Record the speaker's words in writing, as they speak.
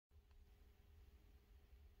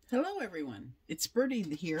Hello everyone, it's Birdie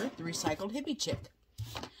here, the Recycled Hippie Chick.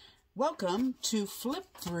 Welcome to Flip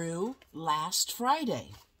Through Last Friday.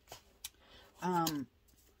 I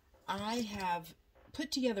have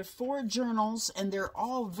put together 4 journals and they're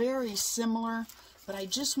all very similar, but I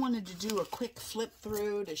just wanted to do a quick flip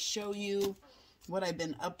through to show you what I've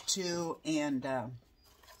been up to and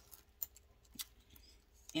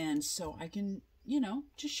so I can,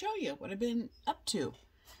 just show you what I've been up to.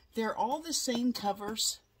 They're all the same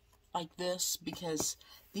covers like this because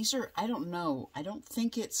these are, I don't know, I don't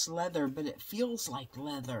think it's leather, but it feels like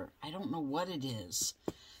leather. I don't know what it is.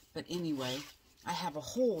 But anyway, I have a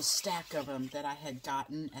whole stack of them that I had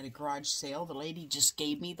gotten at a garage sale. The lady just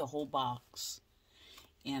gave me the whole box.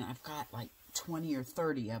 And I've got like 20 or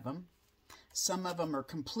 30 of them. Some of them are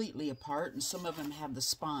completely apart and some of them have the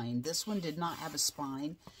spine. This one did not have a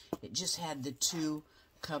spine. It just had the 2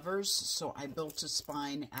 covers. So I built a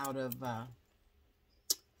spine out of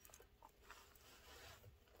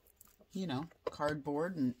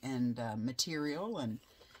cardboard and material and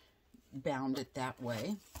bound it that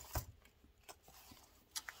way.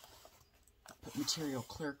 Put material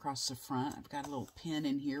clear across the front. I've got a little pin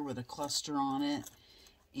in here with a cluster on it,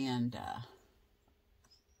 and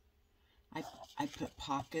I put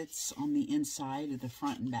pockets on the inside of the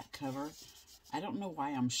front and back cover. I don't know why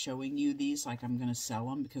I'm showing you these like I'm going to sell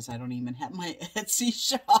them, because I don't even have my Etsy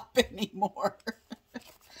shop anymore.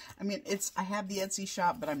 I mean, I have the Etsy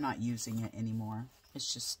shop, but I'm not using it anymore.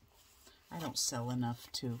 It's just, I don't sell enough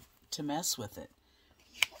to mess with it.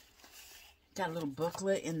 Got a little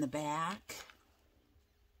booklet in the back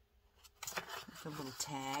with a little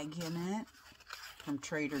tag in it from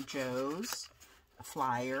Trader Joe's, a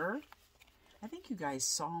flyer. I think you guys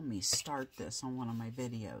saw me start this on one of my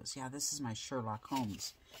videos. Yeah, this is my Sherlock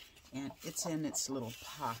Holmes. And it's in its little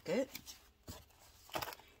pocket.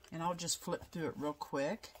 And I'll just flip through it real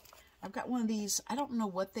quick. I've got one of these, I don't know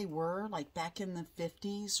what they were, like back in the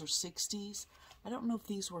 50s or 60s. I don't know if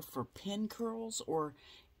these were for pin curls or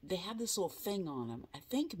they had this little thing on them. I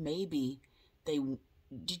think maybe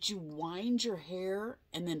did you wind your hair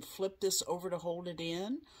and then flip this over to hold it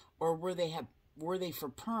in? Or were they for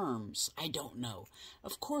perms? I don't know.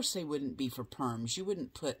 Of course they wouldn't be for perms. You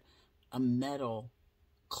wouldn't put a metal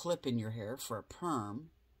clip in your hair for a perm.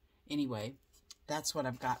 Anyway, that's what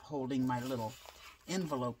I've got holding my little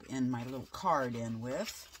envelope in, my little card in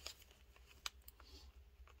with.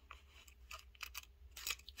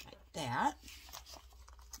 Like that.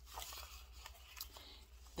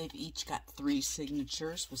 They've each got 3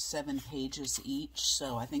 signatures with 7 pages each,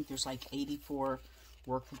 so I think there's like 84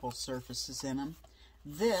 workable surfaces in them.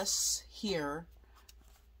 This here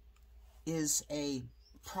is a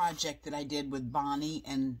project that I did with Bonnie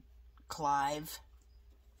and Clive.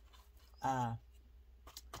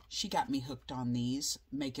 She got me hooked on these,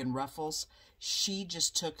 making ruffles. She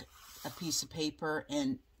just took a piece of paper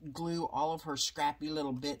and glued all of her scrappy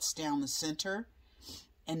little bits down the center.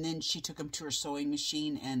 And then she took them to her sewing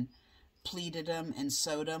machine and pleated them and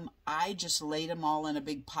sewed them. I just laid them all in a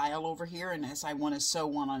big pile over here. And as I want to sew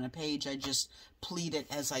one on a page, I just pleat it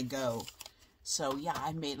as I go. So yeah,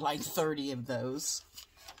 I made like 30 of those.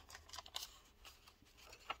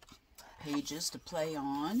 Pages to play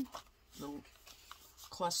on. Little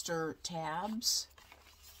cluster tabs,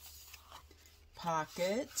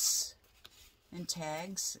 pockets, and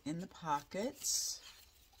tags in the pockets.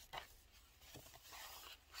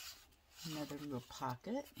 Another little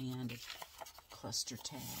pocket and a cluster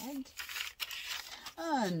tag.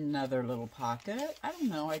 Another little pocket. I don't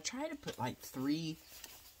know, I try to put like 3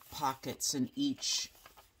 pockets in each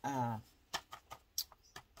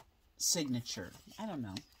signature. I don't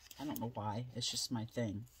know why. It's just my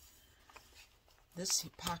thing. This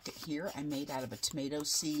pocket here I made out of a tomato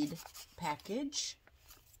seed package.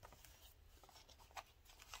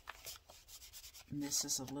 And this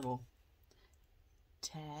is a little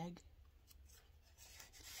tag.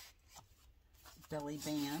 Belly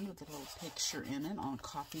band with a little picture in it on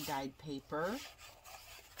coffee dyed paper.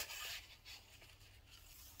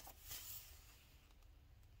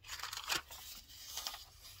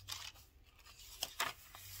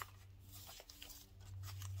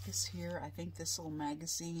 This here, I think this little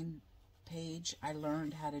magazine page I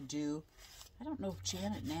learned how to do. I don't know if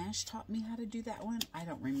Janet Nash taught me how to do that one. I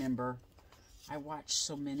don't remember. I watch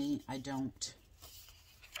so many, I don't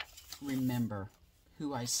remember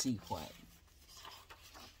who I see what.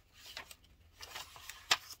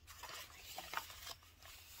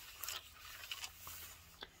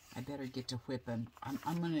 I better get to whipping. I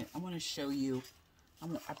want to show you.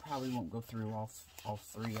 I probably won't go through all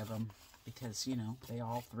 3 of them because they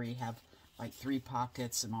all 3 have like 3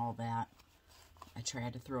 pockets and all that. I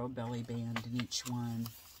tried to throw a belly band in each one.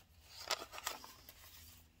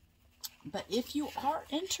 But if you are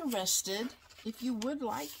interested, if you would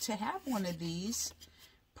like to have one of these,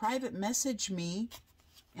 private message me,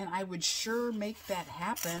 and I would sure make that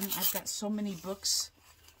happen. I've got so many books,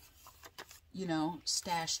 you know,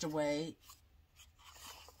 stashed away.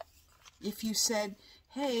 If you said,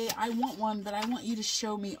 hey, I want one, but I want you to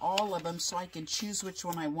show me all of them so I can choose which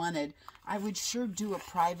one I wanted, I would sure do a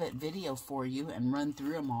private video for you and run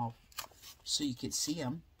through them all so you could see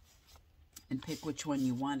them and pick which one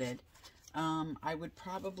you wanted. I would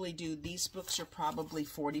probably do, these books are probably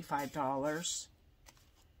 $45.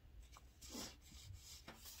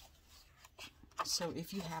 So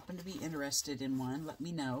if you happen to be interested in one, let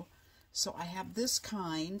me know. So I have this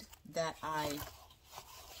kind that I,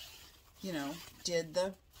 you know, did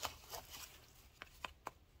the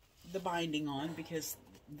binding on because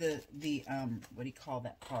the what do you call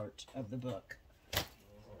that part of the book?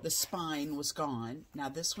 The spine was gone. Now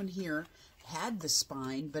this one here had the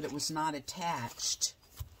spine, but it was not attached.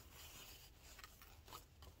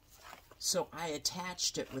 So I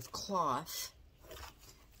attached it with cloth,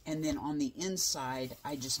 and then on the inside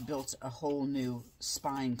I just built a whole new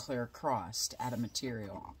spine clear cross out of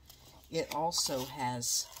material. It also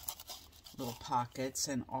has little pockets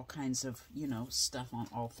and all kinds of, you know, stuff on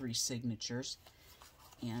all three signatures.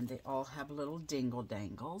 And they all have little dingle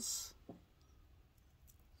dangles.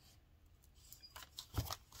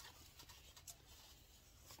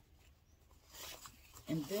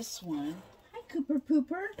 And this one, hi Cooper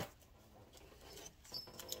Pooper.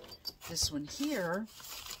 This one here,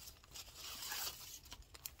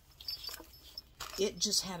 it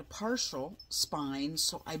just had a partial spine,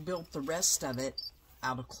 so I built the rest of it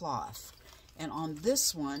out of cloth. And on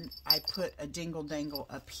this one, I put a dingle dangle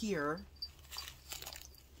up here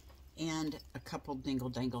and a couple dingle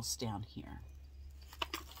dangles down here.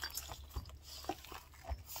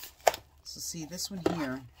 So see, this one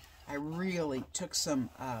here, I really took some,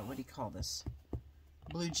 what do you call this?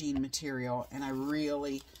 Blue jean material, and I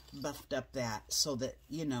really buffed up that so that,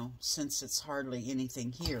 you know, since it's hardly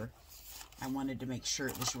anything here, I wanted to make sure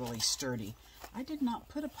it was really sturdy. I did not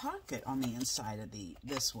put a pocket on the inside of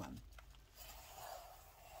this one.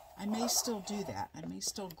 I may still do that. I may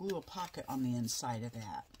still glue a pocket on the inside of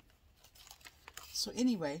that. So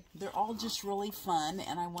anyway, they're all just really fun,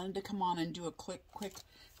 and I wanted to come on and do a quick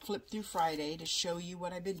Flip Through Friday to show you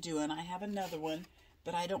what I've been doing. I have another one,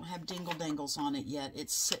 but I don't have dingle dangles on it yet.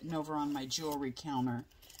 It's sitting over on my jewelry counter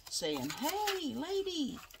saying, hey,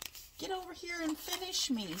 lady, get over here and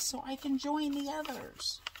finish me so I can join the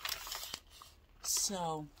others.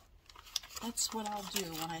 So that's what I'll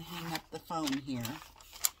do when I hang up the phone here.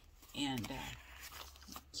 And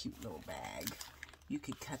cute little bag. You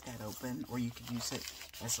could cut that open, or you could use it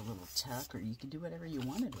as a little tuck, or you could do whatever you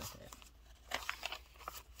wanted with it.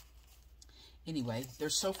 Anyway, they're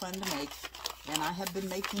so fun to make, and I have been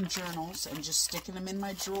making journals and just sticking them in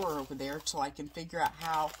my drawer over there till I can figure out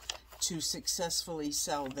how to successfully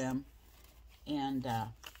sell them. And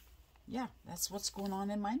yeah, that's what's going on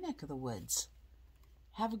in my neck of the woods.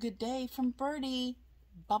 Have a good day from Birdie.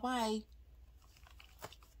 Bye-bye.